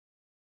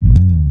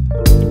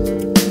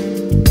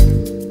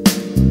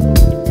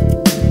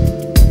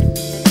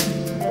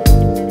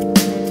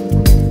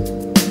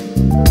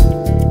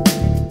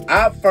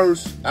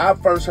I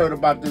first heard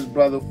about this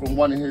brother from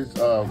one of his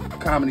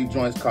comedy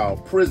joints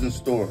called Prison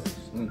Stories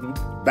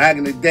back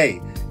in the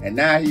day. And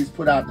now he's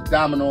put out the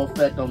Domino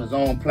Effect on his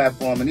own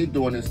platform, and he's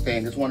doing this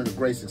thing. It's one of the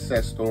great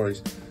success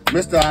stories.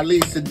 Mr. Ali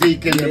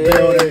Siddiq in the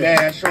building,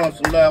 man. Show him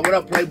some love. What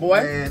up,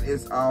 Playboy? Man,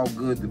 it's all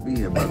good to be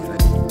here, brother.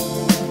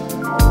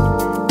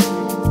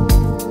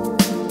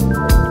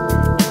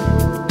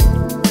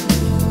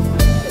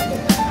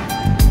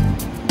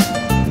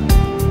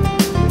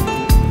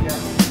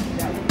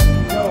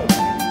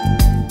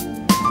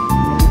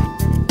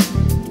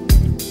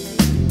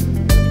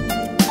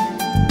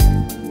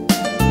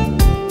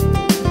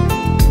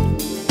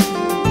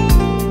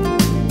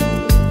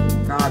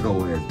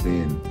 Has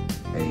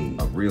been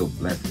a real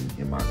blessing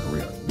in my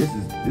career. This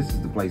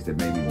is the place that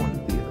made me want to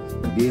do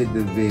theaters. I did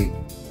the Vic,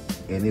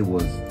 and it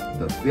was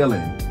the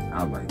feeling.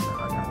 I was like,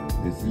 nah, I got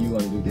it. This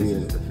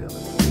is the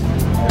feeling.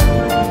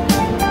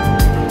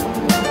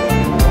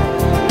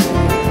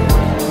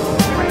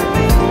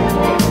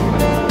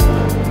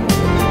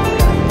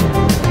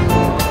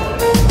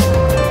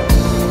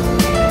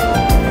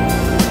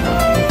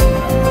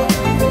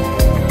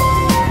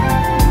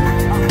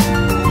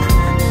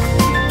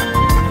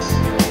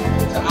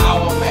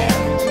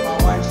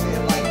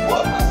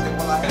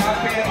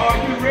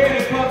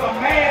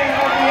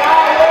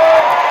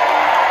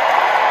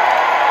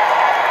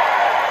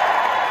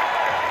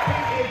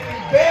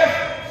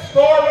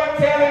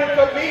 Storytelling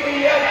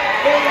comedian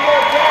in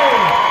your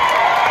game.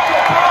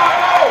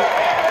 Chicago,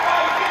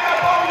 everybody get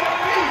up on your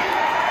feet.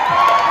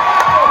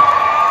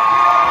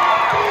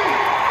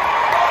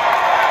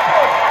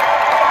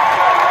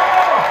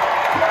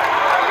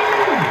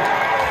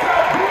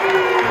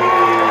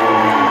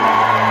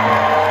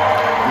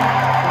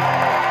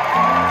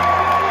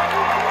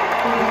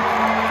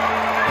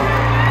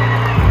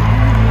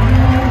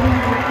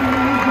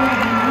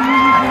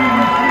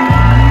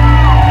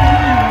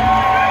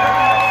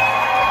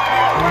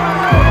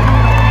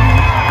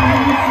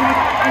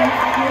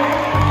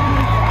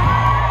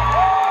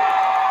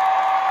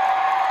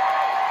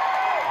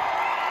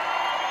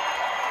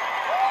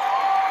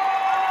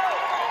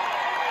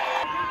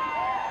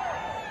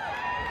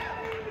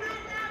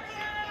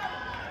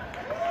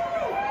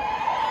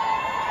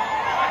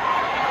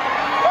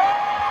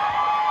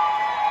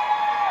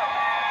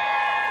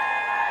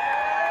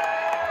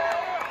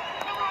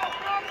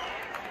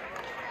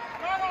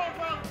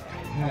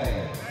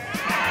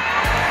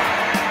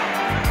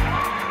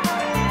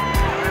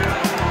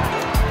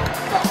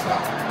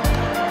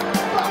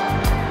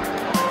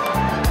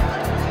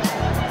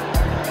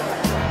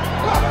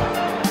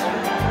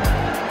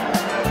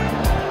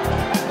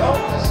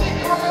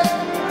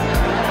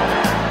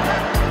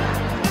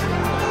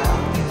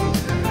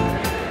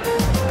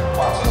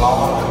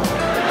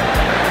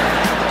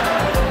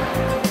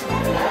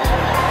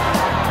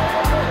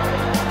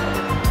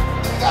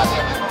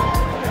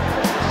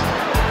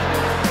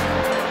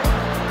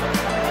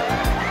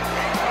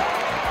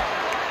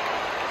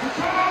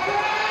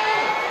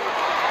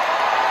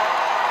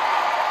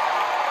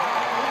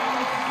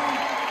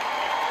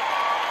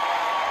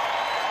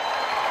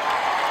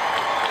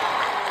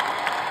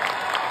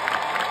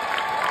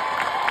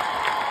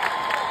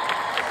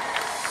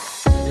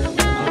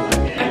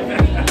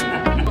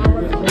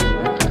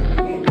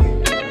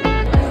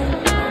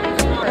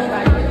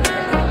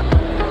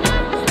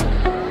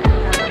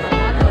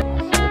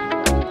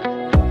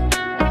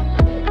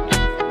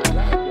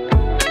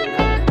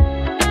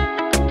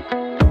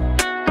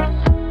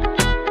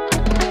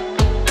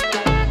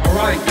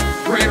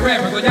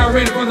 Rappers, are y'all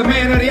ready for the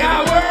man of the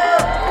hour?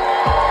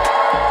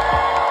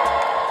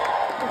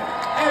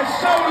 And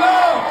show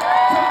love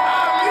to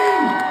Ali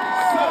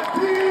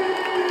Siddiq.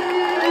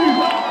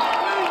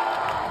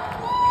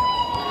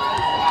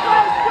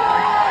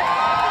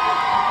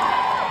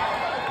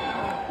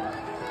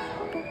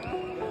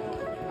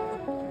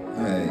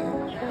 Hey.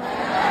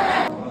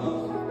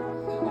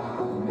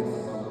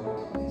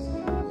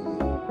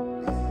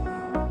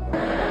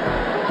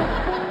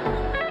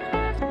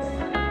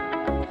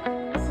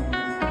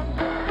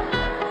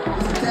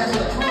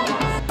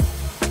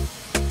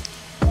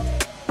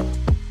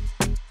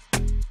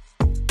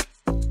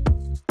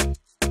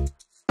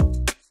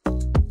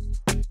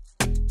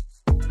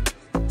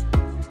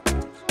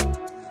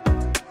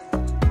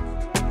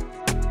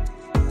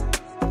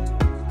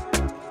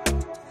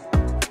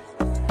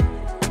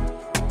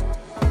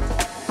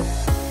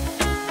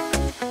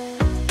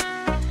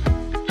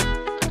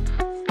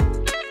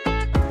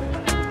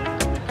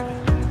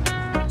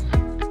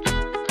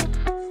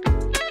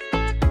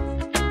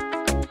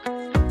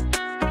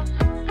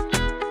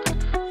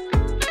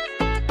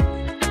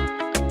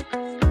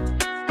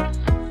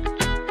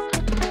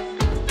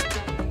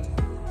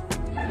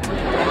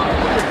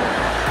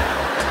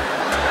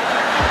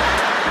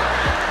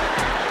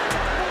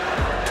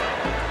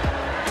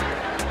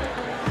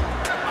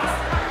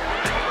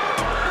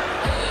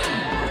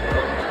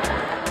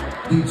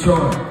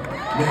 Detroit.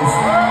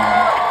 Listen.